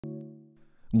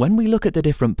When we look at the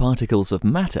different particles of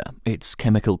matter, its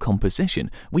chemical composition,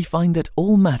 we find that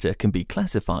all matter can be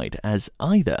classified as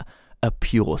either a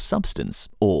pure substance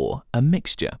or a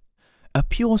mixture. A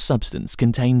pure substance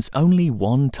contains only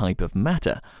one type of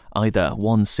matter, either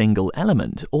one single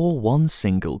element or one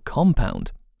single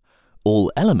compound.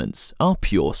 All elements are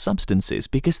pure substances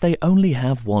because they only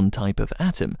have one type of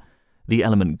atom. The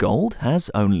element gold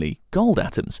has only gold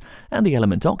atoms, and the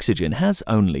element oxygen has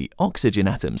only oxygen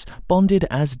atoms bonded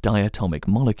as diatomic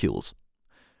molecules.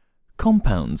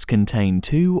 Compounds contain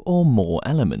two or more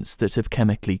elements that have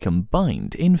chemically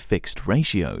combined in fixed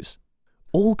ratios.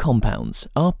 All compounds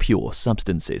are pure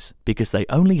substances because they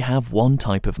only have one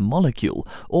type of molecule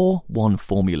or one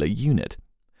formula unit.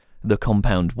 The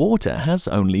compound water has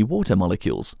only water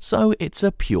molecules, so it's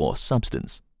a pure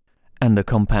substance. And the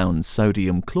compound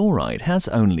sodium chloride has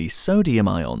only sodium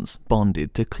ions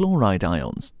bonded to chloride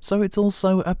ions, so it's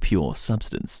also a pure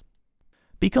substance.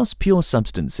 Because pure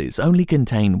substances only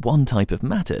contain one type of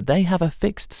matter, they have a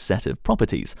fixed set of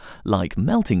properties, like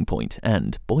melting point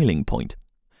and boiling point.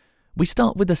 We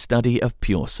start with the study of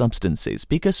pure substances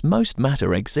because most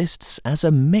matter exists as a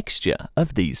mixture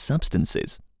of these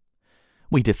substances.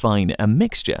 We define a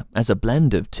mixture as a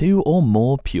blend of two or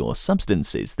more pure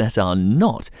substances that are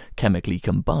not chemically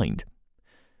combined.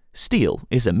 Steel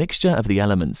is a mixture of the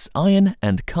elements iron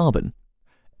and carbon.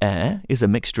 Air is a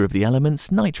mixture of the elements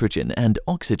nitrogen and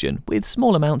oxygen with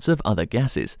small amounts of other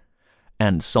gases.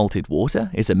 And salted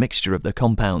water is a mixture of the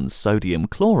compounds sodium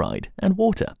chloride and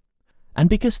water. And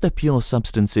because the pure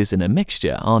substances in a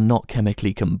mixture are not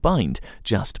chemically combined,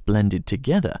 just blended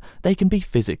together, they can be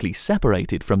physically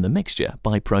separated from the mixture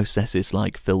by processes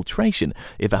like filtration,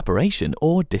 evaporation,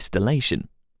 or distillation.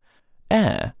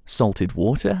 Air, salted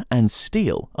water, and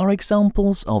steel are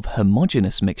examples of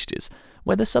homogeneous mixtures,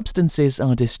 where the substances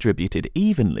are distributed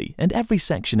evenly and every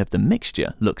section of the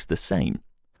mixture looks the same.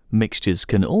 Mixtures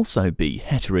can also be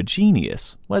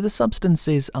heterogeneous, where the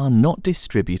substances are not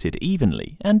distributed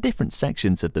evenly and different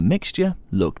sections of the mixture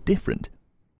look different.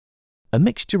 A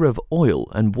mixture of oil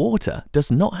and water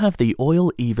does not have the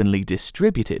oil evenly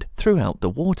distributed throughout the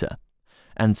water,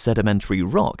 and sedimentary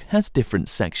rock has different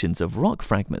sections of rock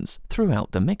fragments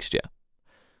throughout the mixture.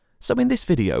 So in this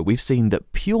video, we've seen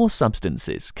that pure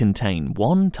substances contain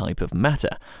one type of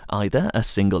matter, either a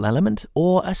single element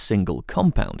or a single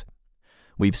compound.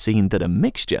 We've seen that a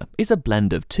mixture is a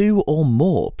blend of two or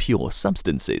more pure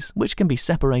substances which can be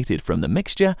separated from the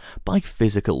mixture by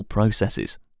physical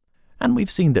processes. And we've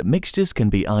seen that mixtures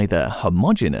can be either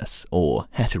homogeneous or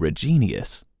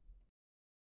heterogeneous.